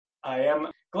I am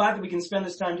glad that we can spend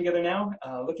this time together now,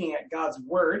 looking at God's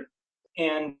Word.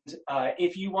 And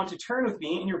if you want to turn with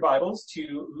me in your Bibles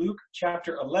to Luke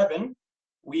chapter 11,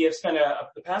 we have spent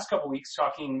the past couple weeks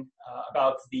talking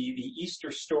about the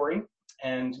Easter story.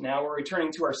 And now we're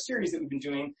returning to our series that we've been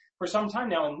doing for some time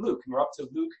now in Luke. And we're up to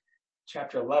Luke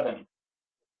chapter 11.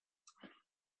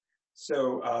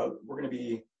 So we're going to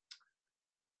be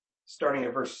starting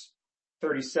at verse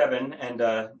 37. And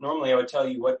normally I would tell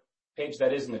you what page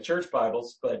that is in the church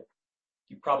Bibles, but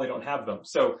you probably don't have them.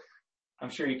 So I'm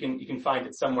sure you can find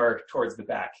it somewhere towards the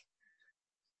back.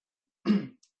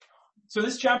 So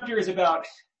this chapter is about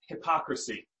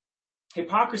hypocrisy.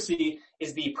 Hypocrisy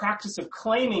is the practice of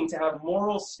claiming to have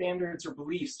moral standards or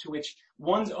beliefs to which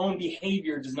one's own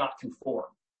behavior does not conform.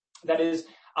 That is,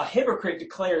 a hypocrite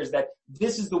declares that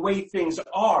this is the way things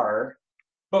are,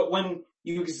 but when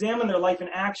you examine their life and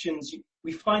actions,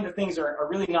 we find that things are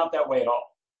really not that way at all.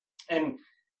 And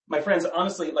my friends,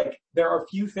 honestly, there are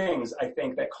few things, I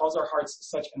think, that cause our hearts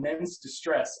such immense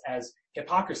distress as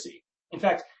hypocrisy. In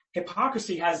fact,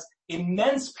 hypocrisy has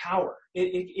immense power.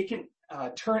 It can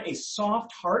turn a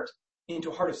soft heart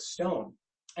into a heart of stone.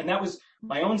 And that was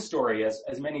my own story,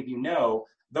 as many of you know.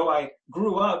 Though I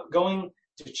grew up going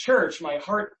to church, my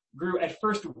heart grew at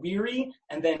first weary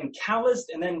and then calloused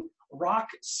and then rock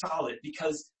solid,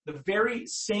 because the very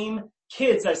same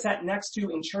kids I sat next to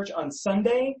in church on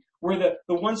Sunday were the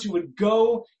ones who would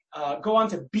go on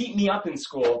to beat me up in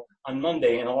school on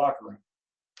Monday in a locker room.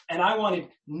 And I wanted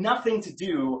nothing to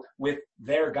do with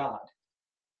their God.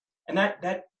 And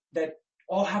that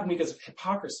all happened because of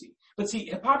hypocrisy. But see,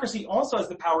 hypocrisy also has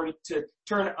the power to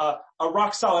turn a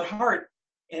rock solid heart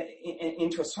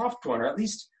into a soft one, or at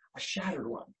least a shattered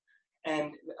one.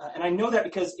 And I know that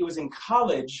because it was in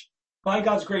college, by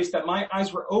God's grace, that my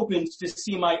eyes were opened to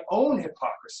see my own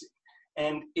hypocrisy.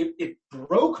 And it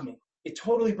broke me. It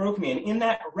totally broke me. And in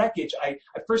that wreckage, I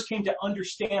first came to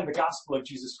understand the gospel of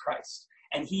Jesus Christ.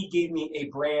 And he gave me a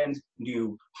brand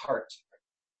new heart.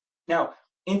 Now,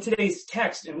 in today's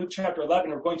text, in Luke chapter 11,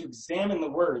 we're going to examine the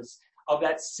words of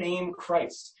that same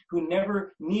Christ who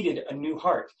never needed a new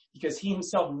heart, because he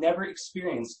himself never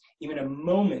experienced even a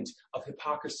moment of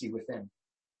hypocrisy within.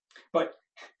 But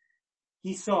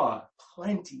he saw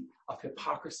plenty of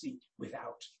hypocrisy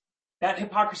without. That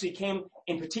hypocrisy came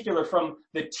in particular from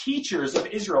the teachers of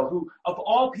Israel, who of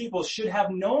all people should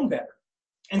have known better.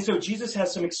 And so Jesus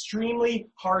has some extremely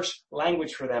harsh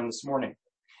language for them this morning.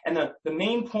 And the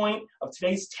main point of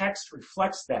today's text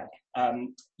reflects that.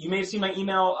 You may have seen my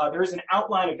email. There is an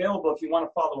outline available if you want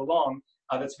to follow along.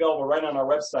 That's available right on our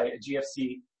website at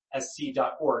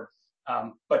gfcsc.org.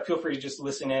 But feel free to just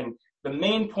listen in. The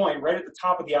main point right at the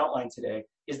top of the outline today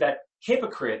is that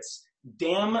hypocrites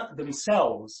damn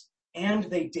themselves and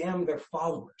they damn their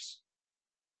followers.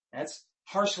 That's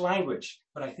harsh language,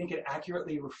 but I think it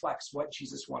accurately reflects what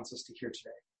Jesus wants us to hear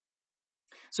today.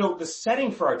 So the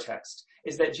setting for our text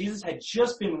is that Jesus had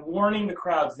just been warning the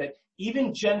crowds that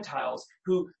even Gentiles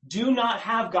who do not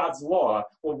have God's law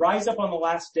will rise up on the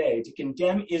last day to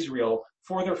condemn Israel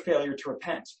for their failure to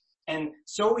repent. And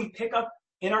so we pick up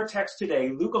in our text today,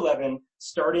 Luke 11,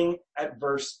 starting at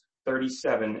verse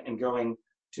 37 and going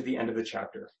to the end of the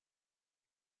chapter.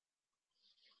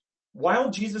 While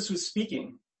Jesus was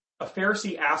speaking, a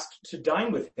Pharisee asked to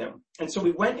dine with him, and so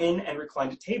he went in and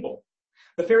reclined at table.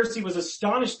 The Pharisee was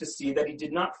astonished to see that he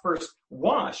did not first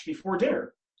wash before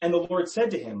dinner, and the Lord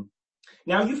said to him,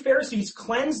 "Now you Pharisees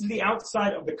cleansed the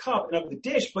outside of the cup and of the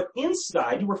dish, but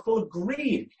inside you were full of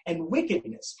greed and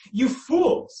wickedness. You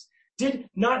fools! Did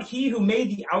not he who made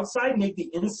the outside make the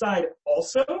inside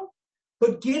also?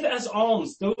 But give as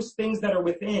alms those things that are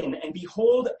within, and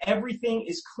behold, everything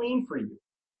is clean for you.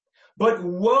 But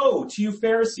woe to you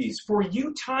Pharisees, for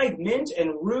you tithe mint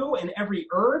and rue and every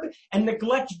herb, and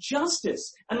neglect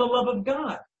justice and the love of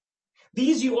God.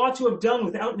 These you ought to have done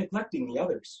without neglecting the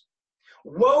others.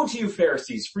 Woe to you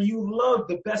Pharisees, for you love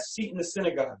the best seat in the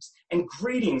synagogues and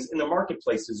greetings in the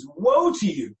marketplaces. Woe to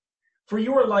you, for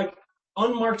you are like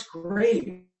unmarked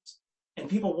graves, and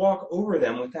people walk over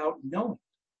them without knowing."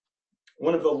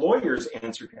 One of the lawyers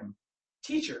answered him,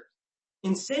 "Teacher,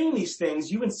 in saying these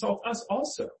things you insult us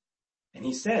also." And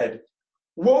he said,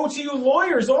 "Woe to you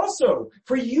lawyers also,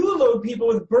 for you load people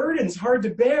with burdens hard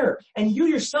to bear, and you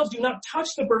yourselves do not touch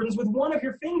the burdens with one of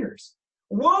your fingers.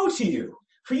 Woe to you,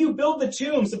 for you build the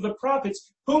tombs of the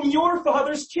prophets whom your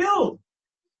fathers killed.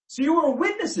 So you are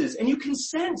witnesses, and you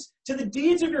consent to the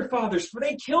deeds of your fathers, for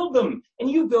they killed them,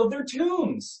 and you build their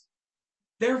tombs.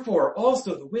 Therefore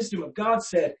also the wisdom of God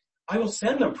said, I will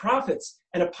send them prophets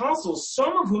and apostles,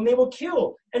 some of whom they will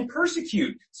kill and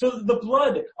persecute, so that the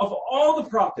blood of all the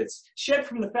prophets shed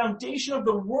from the foundation of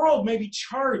the world may be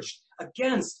charged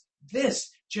against this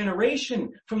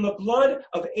generation, from the blood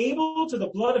of Abel to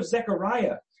the blood of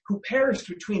Zechariah, who perished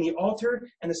between the altar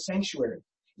and the sanctuary.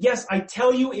 Yes, I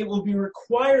tell you, it will be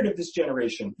required of this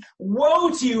generation. Woe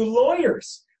to you,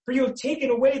 lawyers, for you have taken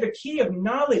away the key of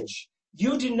knowledge.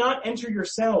 You did not enter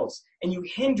yourselves, and you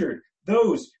hindered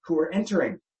those who were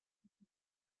entering.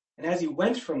 And as he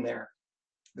went from there,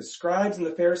 the scribes and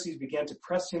the Pharisees began to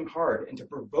press him hard and to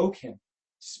provoke him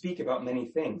to speak about many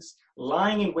things,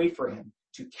 lying in wait for him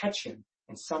to catch him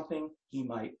in something he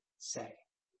might say.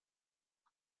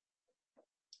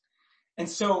 And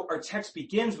so our text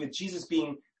begins with Jesus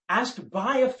being asked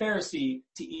by a Pharisee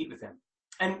to eat with him.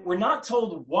 And we're not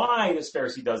told why this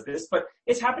Pharisee does this, but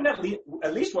it's happened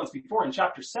at least once before in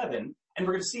chapter 7, and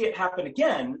we're going to see it happen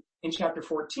again in chapter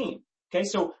 14. Okay,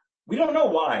 so we don't know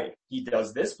why he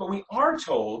does this, but we are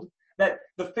told that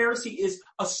the Pharisee is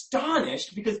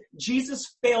astonished because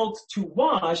Jesus failed to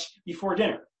wash before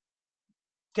dinner.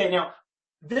 Okay, now,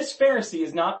 this Pharisee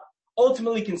is not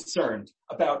ultimately concerned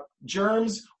about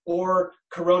germs or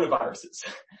coronaviruses.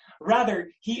 Rather,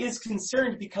 he is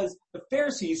concerned because the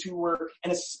Pharisees, who were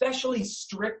an especially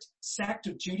strict sect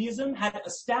of Judaism, had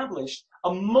established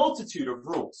a multitude of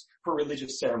rules for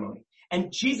religious ceremony.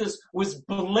 And Jesus was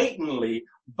blatantly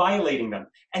violating them.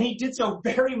 And he did so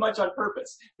very much on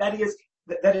purpose. That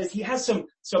is, he has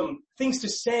some things to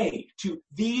say to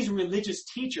these religious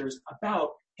teachers about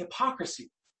hypocrisy.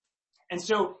 And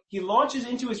so he launches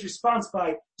into his response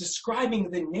by describing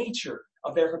the nature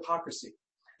of their hypocrisy.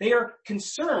 They are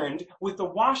concerned with the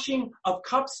washing of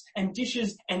cups and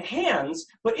dishes and hands,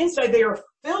 but inside they are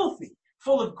filthy,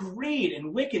 full of greed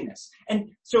and wickedness.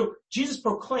 And so Jesus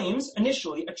proclaims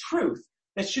initially a truth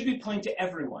that should be plain to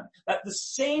everyone, that the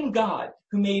same God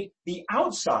who made the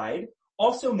outside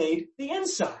also made the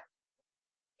inside.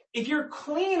 If you're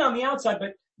clean on the outside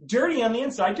but dirty on the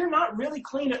inside, you're not really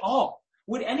clean at all.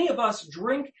 Would any of us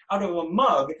drink out of a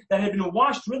mug that had been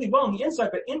washed really well on the inside,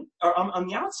 on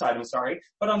the outside,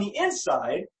 but on the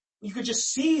inside, you could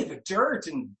just see the dirt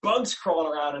and bugs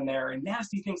crawling around in there and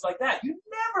nasty things like that. You'd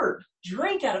never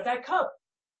drink out of that cup.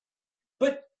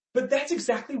 But that's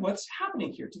exactly what's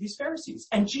happening here to these Pharisees.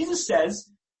 And Jesus says,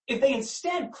 if they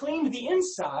instead cleaned the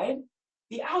inside,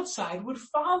 the outside would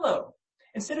follow.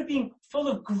 Instead of being full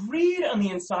of greed on the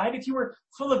inside, if you were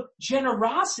full of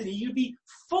generosity, you'd be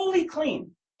fully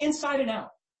clean, inside and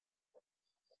out.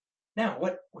 Now,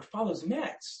 what follows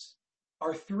next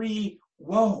are 3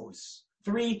 woes,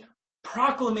 3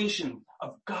 proclamations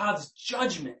of God's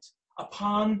judgment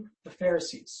upon the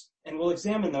Pharisees. And we'll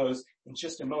examine those in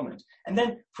just a moment. And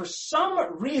then, for some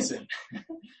reason,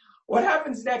 what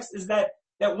happens next is that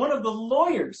one of the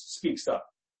lawyers speaks up.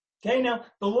 Okay, now,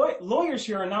 the lawyers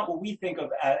here are not what we think of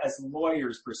as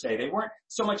lawyers per se. They weren't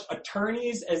so much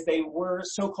attorneys as they were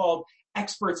so-called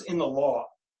experts in the law.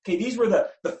 Okay, these were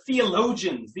the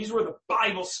theologians. These were the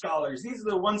Bible scholars. These are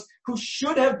the ones who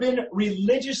should have been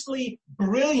religiously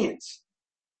brilliant.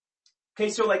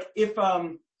 Okay, so like if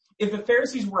the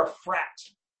Pharisees were a frat,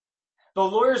 the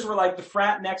lawyers were like the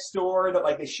frat next door that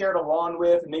like they shared a lawn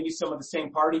with and maybe some of the same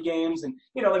party games. And,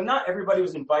 like not everybody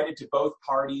was invited to both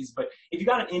parties, but if you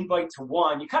got an invite to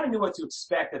one, you kind of knew what to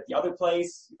expect at the other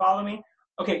place. You follow me?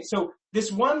 Okay, so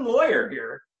this one lawyer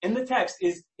here in the text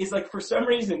is like for some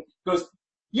reason goes,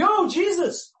 yo,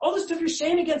 Jesus, all the stuff you're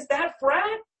saying against that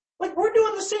frat? Like we're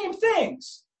doing the same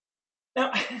things.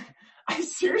 Now, I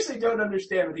seriously don't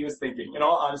understand what he was thinking, in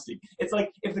all honesty. It's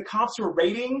like if the cops were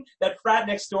raiding that frat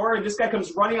next door and this guy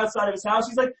comes running outside of his house,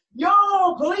 he's like,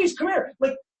 yo, police, come here.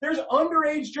 Like, there's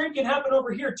underage drinking happening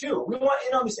over here too. We want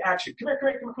in on this action. Come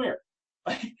here.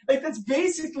 Like that's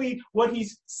basically what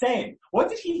he's saying. What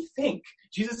did he think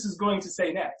Jesus is going to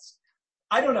say next?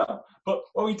 I don't know. But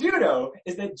what we do know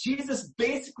is that Jesus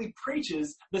basically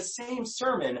preaches the same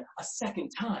sermon a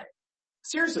second time.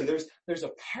 Seriously, there's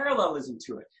a parallelism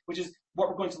to it, which is what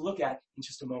we're going to look at in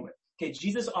just a moment. Okay,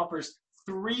 Jesus offers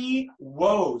 3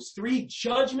 woes, 3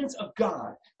 judgments of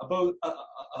God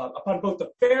upon both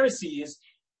the Pharisees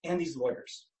and these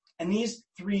lawyers. And these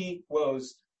 3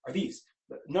 woes are these.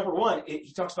 Number 1,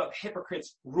 he talks about the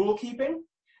hypocrites' rule keeping.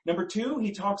 Number 2,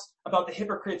 he talks about the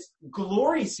hypocrites'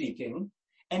 glory seeking.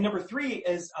 And number 3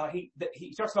 is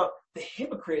he talks about the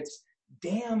hypocrites'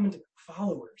 damned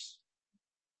followers.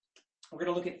 We're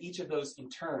going to look at each of those in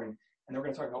turn, and then we're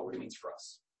going to talk about what it means for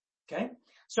us. Okay?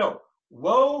 So,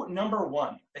 woe number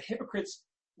 1, the hypocrites'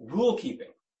 rule keeping.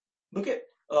 Look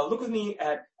with me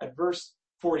at verse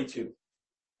 42.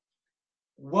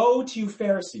 Woe to you,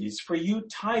 Pharisees, for you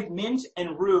tithe mint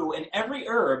and rue and every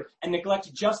herb and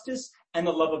neglect justice and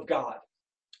the love of God.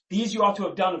 These you ought to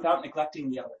have done without neglecting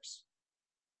the others.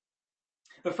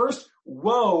 The first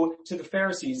woe to the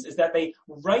Pharisees is that they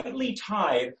rightly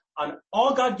tithe on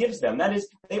all God gives them. That is,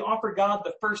 they offer God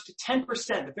the first 10%,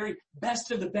 the very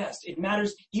best of the best. It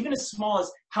matters even as small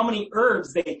as how many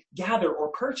herbs they gather or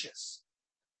purchase.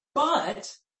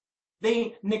 But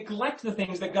they neglect the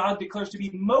things that God declares to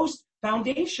be most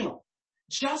foundational: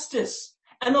 justice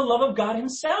and the love of God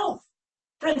himself.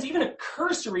 Friends, even a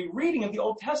cursory reading of the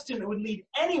Old Testament would lead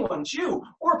anyone, Jew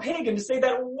or pagan, to say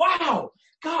that, wow,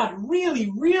 God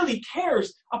really, really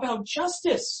cares about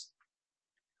justice.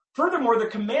 Furthermore, the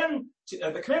commands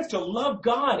to love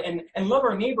God and love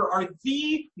our neighbor are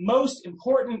the most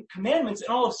important commandments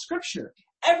in all of Scripture.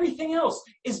 Everything else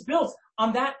is built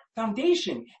on that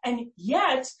foundation. And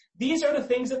yet, these are the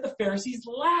things that the Pharisees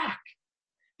lack.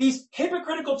 These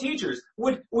hypocritical teachers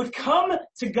would come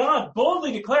to God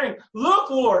boldly declaring,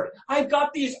 look, Lord, I've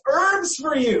got these herbs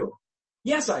for you.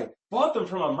 Yes, I bought them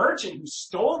from a merchant who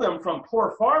stole them from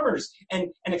poor farmers and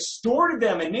extorted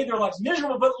them and made their lives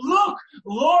miserable. But look,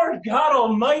 Lord God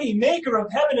Almighty, maker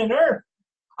of heaven and earth,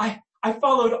 I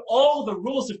followed all the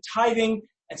rules of tithing,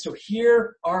 and so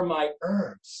here are my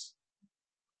herbs.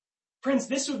 Friends,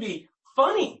 this would be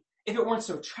funny if it weren't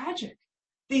so tragic.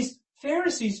 These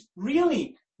Pharisees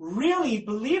really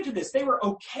believed this. They were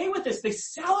okay with this. They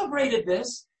celebrated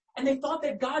this, and they thought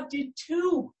that God did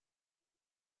too.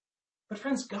 But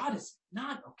friends, God is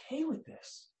not okay with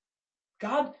this.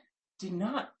 God did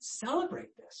not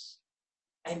celebrate this.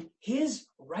 And his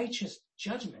righteous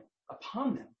judgment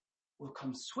upon them will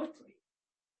come swiftly.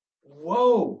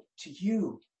 Woe to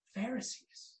you,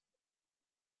 Pharisees.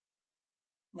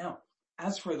 Now,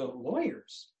 as for the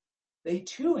lawyers, they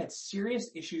too had serious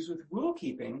issues with rule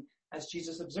keeping, as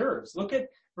Jesus observes. Look at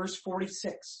verse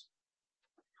 46.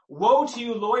 Woe to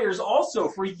you, lawyers, also,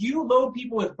 for you load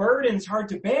people with burdens hard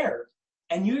to bear,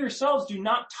 and you yourselves do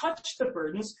not touch the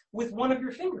burdens with one of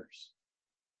your fingers.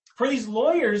 For these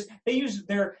lawyers, they use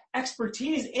their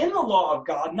expertise in the law of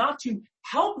God not to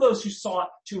help those who sought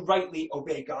to rightly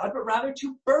obey God, but rather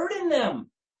to burden them.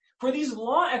 For these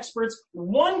law experts,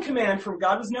 one command from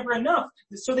God was never enough.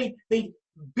 So they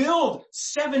build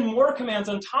 7 more commands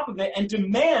on top of it and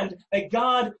demand that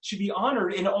God should be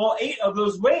honored in all 8 of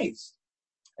those ways.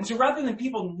 And so rather than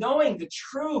people knowing the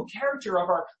true character of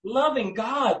our loving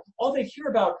God, all they hear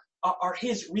about are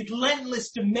his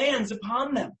relentless demands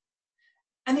upon them.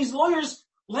 And these lawyers,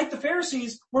 like the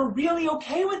Pharisees, were really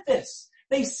okay with this.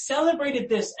 They celebrated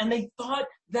this and they thought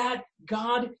that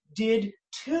God did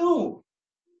too.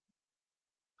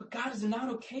 But God is not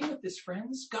okay with this,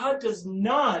 friends. God does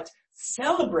not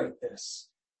celebrate this.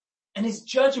 And his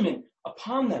judgment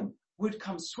upon them would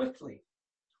come swiftly.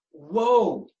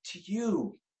 Woe to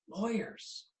you,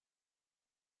 lawyers.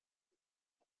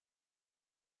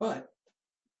 But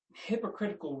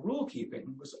hypocritical rule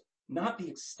keeping was not the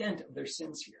extent of their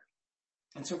sins here.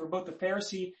 And so for both the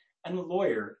Pharisee and the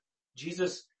lawyer,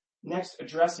 Jesus next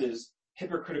addresses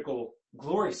hypocritical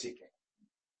glory seeking.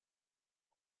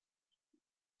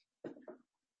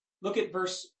 Look at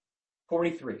verse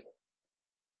 43.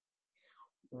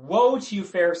 Woe to you,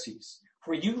 Pharisees,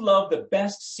 for you love the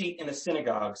best seat in the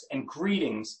synagogues and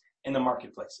greetings in the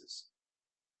marketplaces.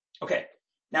 Okay,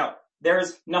 now, there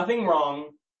is nothing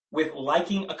wrong with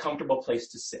liking a comfortable place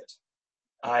to sit.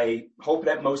 I hope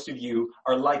that most of you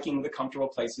are liking the comfortable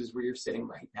places where you're sitting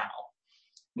right now.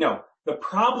 No, the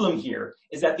problem here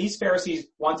is that these Pharisees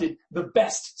wanted the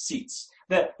best seats,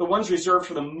 the ones reserved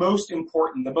for the most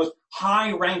important, the most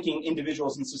high-ranking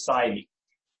individuals in society.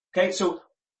 Okay, so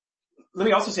let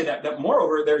me also say that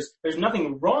moreover, there's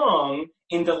nothing wrong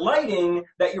in delighting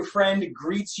that your friend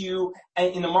greets you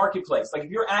in the marketplace. Like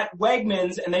if you're at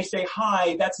Wegmans and they say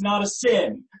hi, that's not a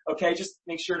sin. Okay, just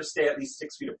make sure to stay at least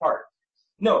 6 feet apart.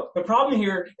 No, the problem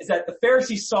here is that the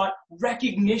Pharisees sought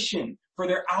recognition for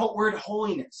their outward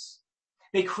holiness.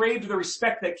 They craved the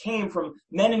respect that came from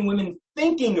men and women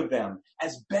thinking of them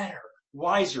as better,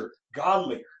 wiser,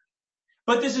 godlier.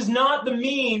 But this is not the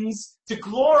means to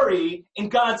glory in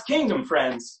God's kingdom,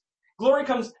 friends. Glory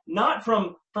comes not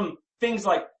from things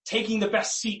like taking the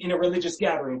best seat in a religious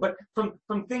gathering, but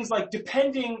from things like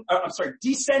descending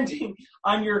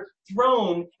on your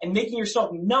throne and making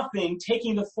yourself nothing,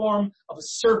 taking the form of a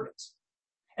servant.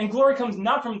 And glory comes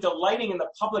not from delighting in the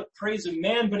public praise of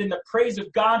man, but in the praise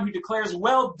of God who declares,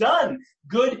 well done,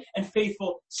 good and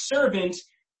faithful servant,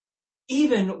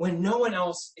 even when no one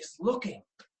else is looking.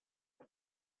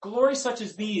 Glory such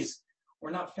as these were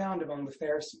not found among the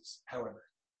Pharisees, however.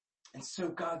 And so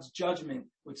God's judgment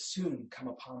would soon come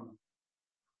upon them.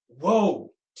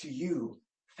 Woe to you,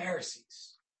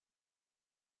 Pharisees.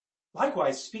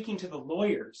 Likewise, speaking to the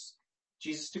lawyers,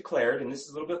 Jesus declared, and this is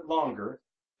a little bit longer,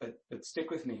 but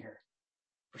stick with me here.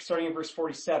 We're starting in verse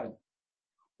 47.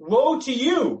 Woe to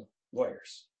you,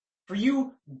 lawyers, for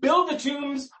you build the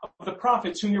tombs of the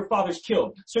prophets whom your fathers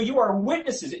killed. So you are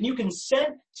witnesses, and you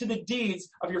consent to the deeds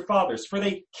of your fathers. For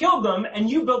they killed them, and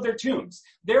you built their tombs.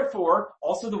 Therefore,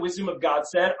 also the wisdom of God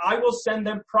said, I will send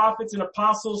them prophets and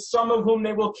apostles, some of whom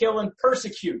they will kill and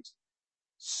persecute,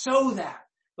 so that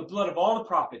the blood of all the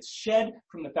prophets shed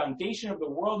from the foundation of the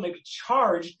world may be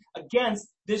charged against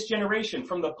this generation,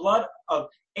 from the blood of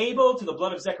Abel to the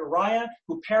blood of Zechariah,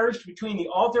 who perished between the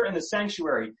altar and the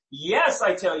sanctuary. Yes,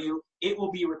 I tell you, it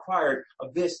will be required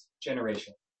of this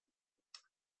generation.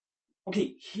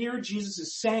 Okay, here Jesus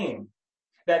is saying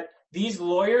that these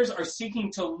lawyers are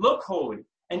seeking to look holy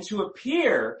and to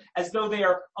appear as though they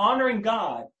are honoring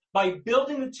God by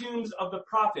building the tombs of the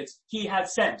prophets he had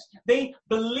sent. They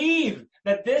believe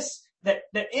that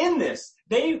in this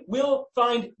they will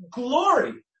find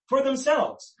glory for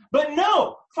themselves. But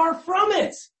no, far from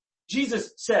it.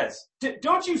 Jesus says,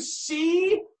 don't you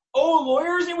see, O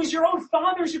lawyers, it was your own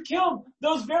fathers who killed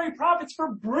those very prophets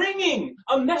for bringing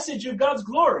a message of God's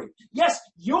glory. Yes,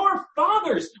 your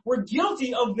fathers were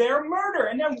guilty of their murder,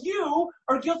 and now you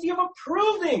are guilty of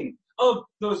approving of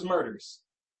those murders.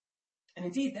 And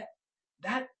indeed,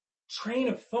 that train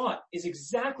of thought is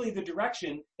exactly the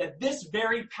direction that this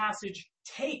very passage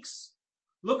takes.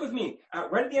 Look with me,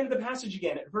 right at the end of the passage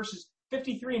again, at verses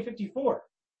 53 and 54.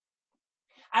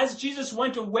 As Jesus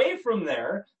went away from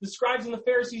there, the scribes and the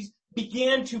Pharisees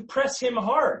began to press him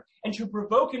hard and to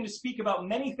provoke him to speak about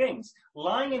many things,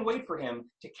 lying in wait for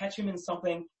him to catch him in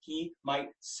something he might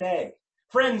say.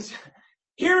 Friends,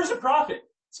 here's a prophet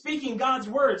speaking God's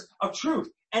words of truth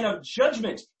and of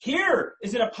judgment. Here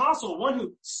is an apostle, one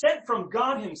who sent from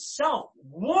God himself,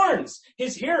 warns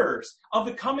his hearers of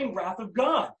the coming wrath of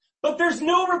God. But there's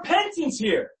no repentance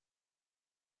here.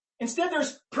 Instead,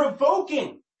 there's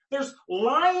provoking. There's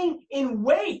lying in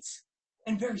wait.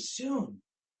 And very soon,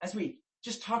 as we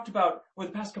just talked about over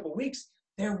the past couple of weeks,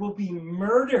 there will be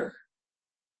murder.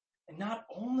 And not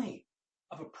only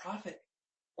of a prophet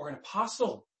or an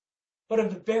apostle, but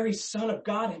of the very Son of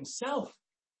God himself.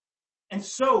 And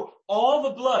so all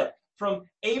the blood from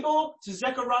Abel to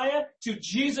Zechariah to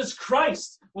Jesus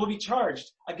Christ will be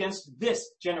charged against this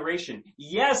generation.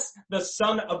 Yes, the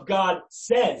Son of God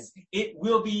says it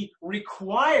will be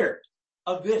required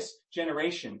of this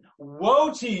generation.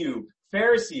 Woe to you,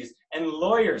 Pharisees and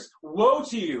lawyers. Woe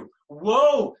to you.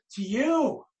 Woe to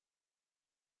you.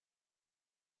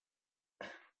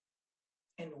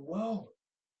 And woe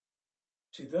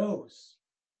to those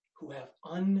who have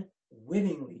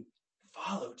unwittingly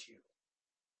followed you.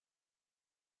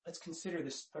 Let's consider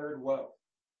this third woe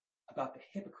about the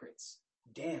hypocrites,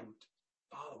 damned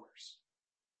followers.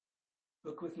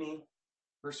 Look with me,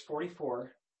 verse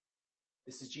 44.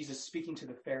 This is Jesus speaking to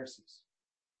the Pharisees.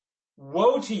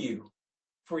 Woe to you,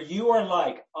 for you are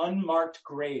like unmarked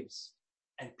graves,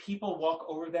 and people walk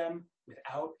over them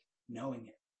without knowing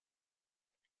it.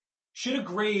 Should a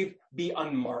grave be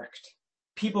unmarked,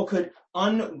 people could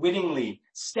unwittingly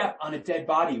step on a dead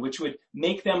body, which would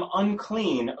make them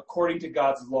unclean according to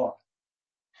God's law.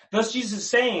 Thus Jesus is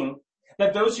saying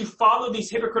that those who follow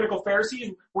these hypocritical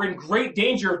Pharisees were in great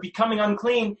danger of becoming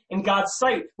unclean in God's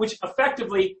sight, which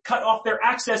effectively cut off their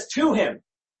access to him.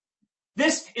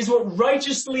 This is what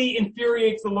righteously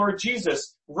infuriates the Lord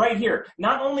Jesus right here.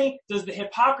 Not only does the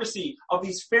hypocrisy of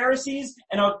these Pharisees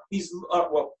and of these,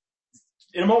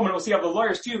 in a moment we'll see how the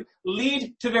lawyers too,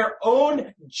 lead to their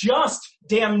own just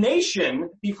damnation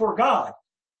before God.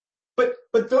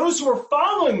 But those who are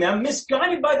following them,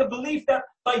 misguided by the belief that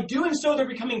by doing so they're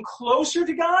becoming closer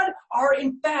to God, are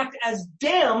in fact as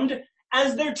damned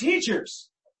as their teachers.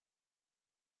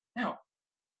 Now,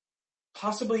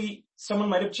 possibly someone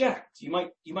might object. You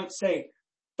might say,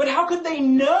 but how could they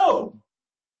know?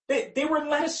 They were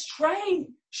led astray.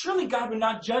 Surely God would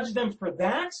not judge them for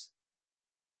that.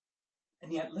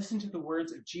 And yet listen to the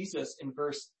words of Jesus in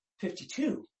verse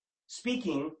 52,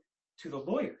 speaking to the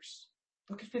lawyers.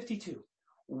 Look at 52.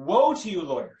 Woe to you,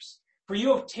 lawyers, for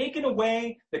you have taken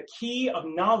away the key of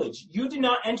knowledge. You did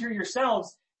not enter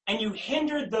yourselves, and you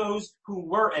hindered those who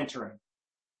were entering.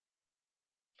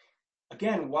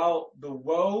 Again, while the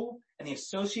woe and the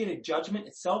associated judgment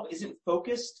itself is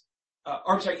focused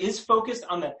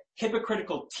on the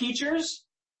hypocritical teachers,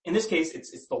 in this case,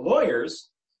 it's the lawyers,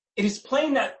 it is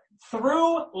plain that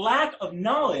through lack of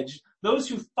knowledge, those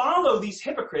who follow these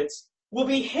hypocrites will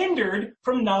be hindered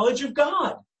from knowledge of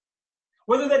God.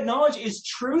 Whether that knowledge is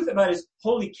truth about his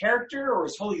holy character or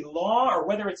his holy law, or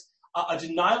whether it's a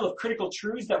denial of critical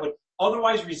truths that would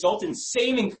otherwise result in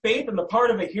saving faith on the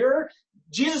part of a hearer,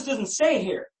 Jesus doesn't say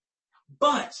here.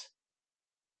 But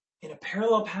in a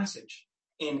parallel passage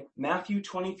in Matthew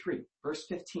 23, verse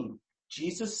 15,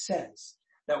 Jesus says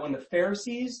that when the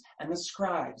Pharisees and the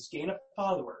scribes gain a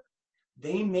follower,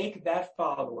 they make that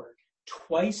follower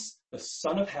twice the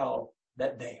son of hell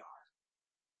that they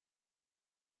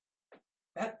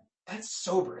are. That's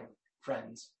sobering,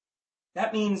 friends.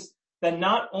 That means that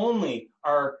not only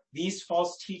are these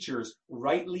false teachers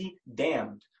rightly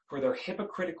damned for their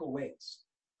hypocritical ways,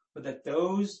 but that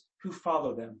those who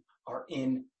follow them are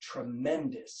in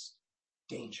tremendous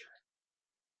danger.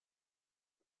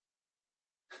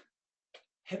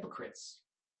 Hypocrites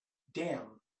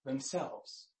damn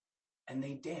themselves, and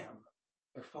they damn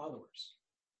their followers.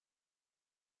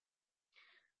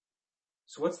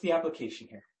 So what's the application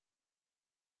here?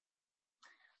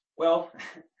 Well,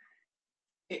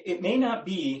 it may not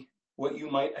be what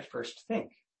you might at first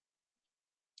think.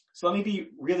 So let me be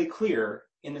really clear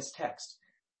in this text.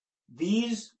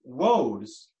 These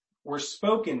woes were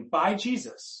spoken by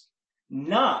Jesus,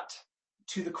 not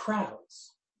to the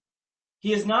crowds.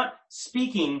 He is not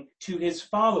speaking to his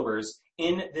followers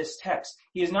in this text.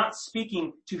 He is not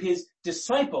speaking to his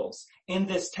disciples in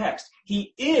this text.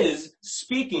 He is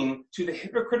speaking to the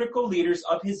hypocritical leaders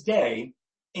of his day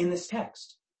in this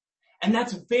text. And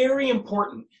that's very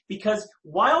important because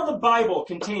while the Bible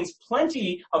contains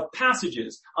plenty of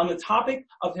passages on the topic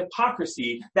of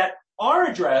hypocrisy that are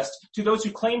addressed to those who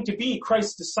claim to be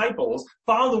Christ's disciples,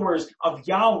 followers of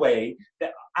Yahweh,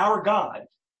 our God,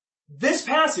 this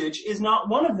passage is not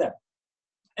one of them.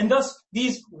 And thus,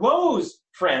 these woes,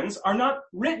 friends, are not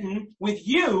written with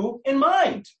you in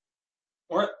mind,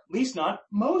 or at least not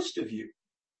most of you.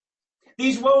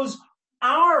 These woes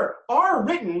are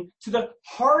written to the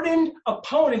hardened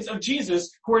opponents of Jesus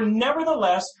who are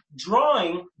nevertheless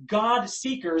drawing God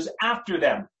seekers after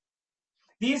them.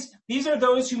 These are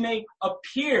those who may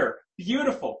appear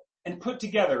beautiful and put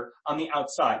together on the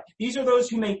outside. These are those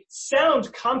who may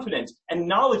sound confident and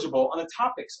knowledgeable on the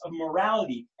topics of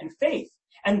morality and faith.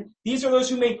 And these are those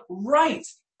who may write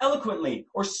eloquently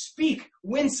or speak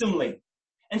winsomely.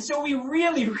 And so we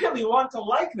really, really want to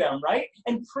like them, right?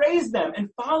 And praise them and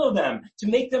follow them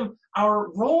to make them our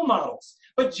role models.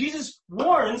 But Jesus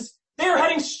warns they're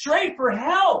heading straight for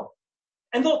hell.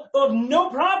 And they'll have no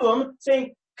problem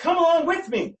saying, come along with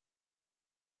me.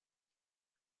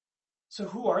 So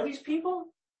who are these people?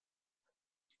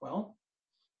 Well,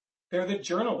 they're the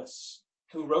journalists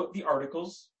who wrote the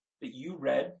articles that you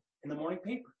read in the morning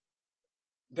paper.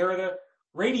 They're the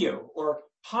radio or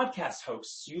podcast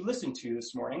hosts you listened to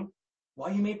this morning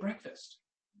while you made breakfast.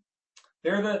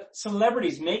 They're the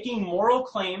celebrities making moral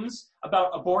claims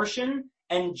about abortion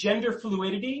and gender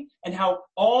fluidity and how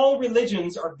all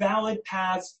religions are valid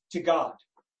paths to God.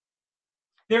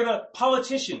 They're the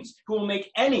politicians who will make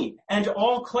any and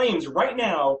all claims right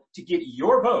now to get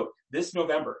your vote this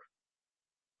November.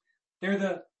 They're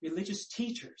the religious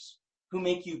teachers who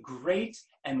make you great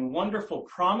and wonderful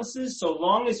promises so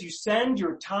long as you send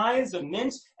your tithes of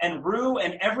mint and rue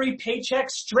and every paycheck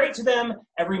straight to them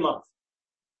every month.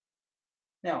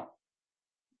 Now,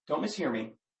 don't mishear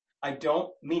me. I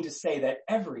don't mean to say that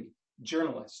every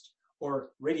journalist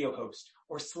or radio host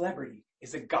or celebrity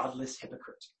is a godless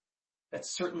hypocrite.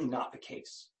 That's certainly not the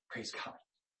case. Praise God.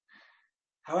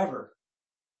 However,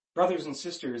 brothers and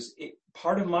sisters,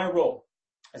 part of my role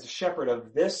as a shepherd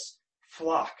of this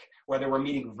flock, whether we're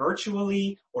meeting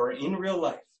virtually or in real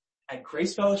life at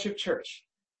Grace Fellowship Church,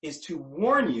 is to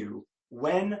warn you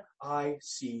when I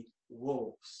see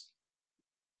wolves.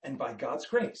 And by God's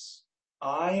grace,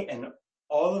 I and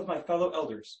all of my fellow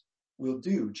elders will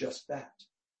do just that.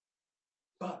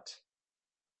 But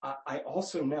I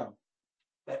also know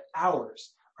that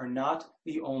ours are not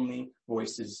the only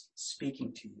voices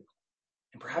speaking to you.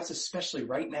 And perhaps especially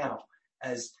right now,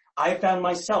 as I found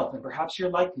myself, and perhaps you're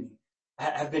like me,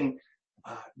 have been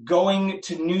going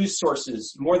to news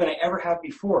sources more than I ever have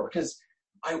before because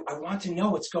I want to know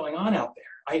what's going on out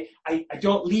there. I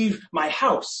don't leave my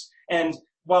house. And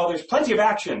while there's plenty of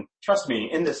action, trust me,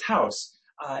 in this house,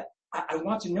 I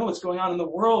want to know what's going on in the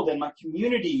world and my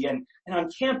community and on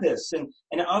campus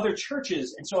and other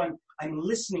churches. And so I'm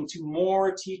listening to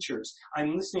more teachers.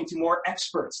 I'm listening to more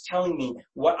experts telling me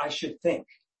what I should think.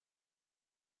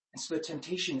 And so the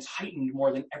temptation is heightened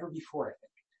more than ever before, I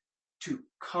think, to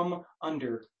come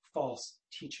under false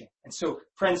teaching. And so,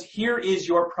 friends, here is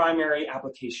your primary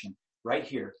application, right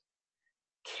here.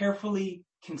 Carefully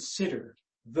consider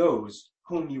those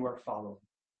whom you are following.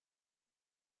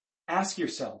 Ask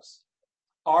yourselves,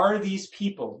 Are these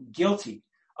people guilty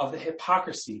of the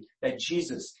hypocrisy that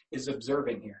Jesus is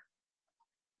observing here?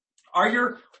 Are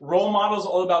your role models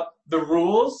all about the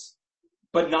rules,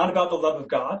 but not about the love of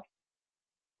God?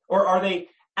 Or are they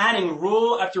adding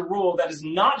rule after rule that is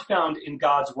not found in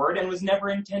God's word and was never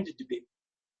intended to be?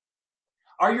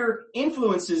 Are your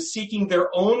influences seeking their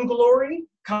own glory,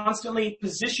 constantly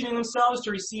positioning themselves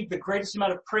to receive the greatest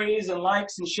amount of praise and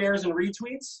likes and shares and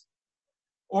retweets?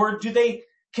 Or do they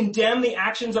condemn the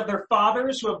actions of their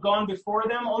fathers who have gone before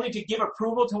them only to give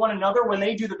approval to one another when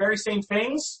they do the very same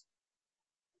things?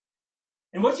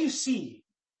 And what do you see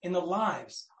in the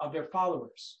lives of their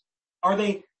followers? Are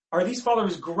these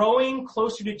followers growing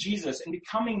closer to Jesus and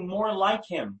becoming more like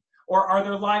him? Or are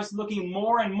their lives looking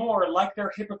more and more like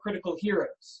their hypocritical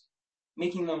heroes,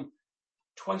 making them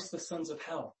twice the sons of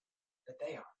hell that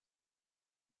they are?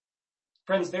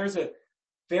 Friends, there's a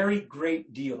very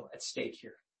great deal at stake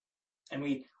here, and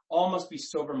we all must be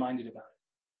sober-minded about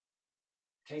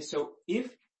it. Okay, so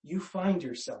if you find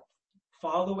yourself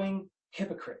following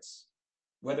hypocrites,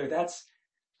 whether that's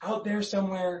out there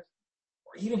somewhere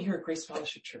or even here at Grace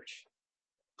Fellowship Church,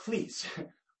 please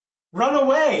run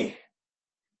away.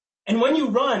 And when you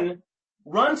run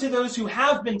to those who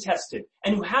have been tested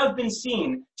and who have been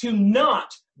seen to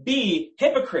not be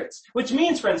hypocrites, which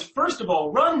means, friends, first of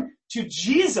all, run to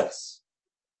Jesus.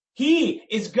 He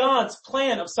is God's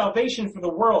plan of salvation for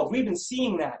the world. We've been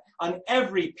seeing that on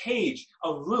every page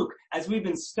of Luke as we've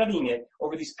been studying it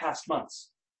over these past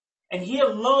months. And he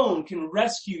alone can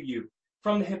rescue you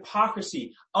from the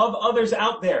hypocrisy of others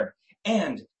out there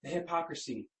and the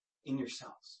hypocrisy in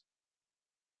yourselves.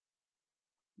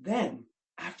 Then,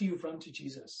 after you've run to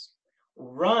Jesus,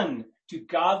 run to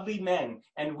godly men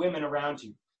and women around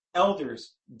you,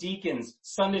 elders, deacons,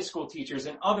 Sunday school teachers,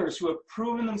 and others who have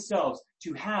proven themselves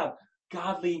to have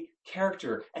godly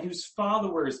character and whose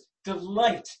followers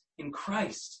delight in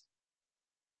Christ.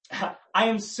 I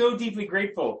am so deeply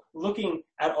grateful looking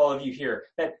at all of you here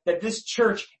that this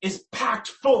church is packed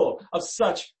full of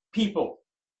such people.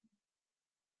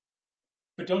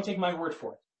 But don't take my word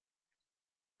for it.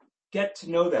 Get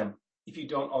to know them if you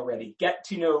don't already. Get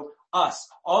to know us,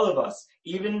 all of us,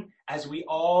 even as we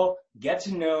all get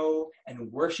to know and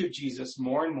worship Jesus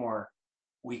more and more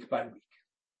week by week.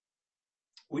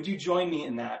 Would you join me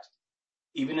in that,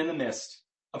 even in the midst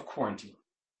of quarantine?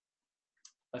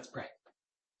 Let's pray.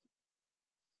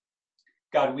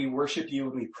 God, we worship you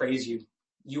and we praise you.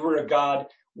 You are a God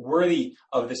worthy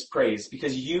of this praise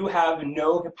because you have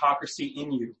no hypocrisy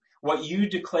in you. What you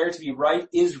declare to be right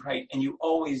is right, and you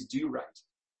always do right.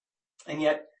 And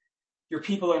yet, your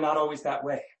people are not always that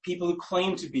way. People who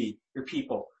claim to be your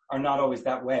people are not always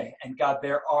that way. And God,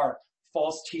 there are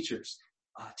false teachers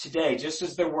today, just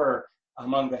as there were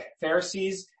among the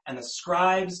Pharisees and the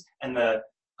scribes and the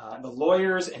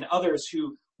lawyers and others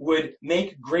who would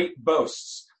make great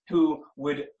boasts, who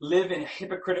would live in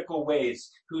hypocritical ways,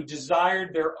 who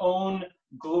desired their own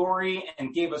glory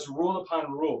and gave us rule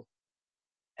upon rule.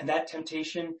 And that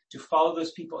temptation to follow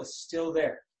those people is still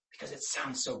there because it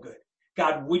sounds so good.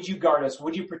 God, would you guard us?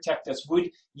 Would you protect us?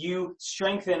 Would you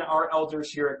strengthen our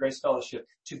elders here at Grace Fellowship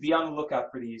to be on the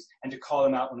lookout for these and to call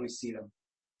them out when we see them?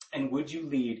 And would you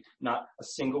lead not a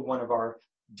single one of our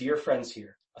dear friends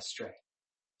here astray?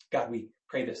 God, we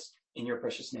pray this in your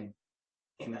precious name.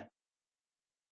 Amen.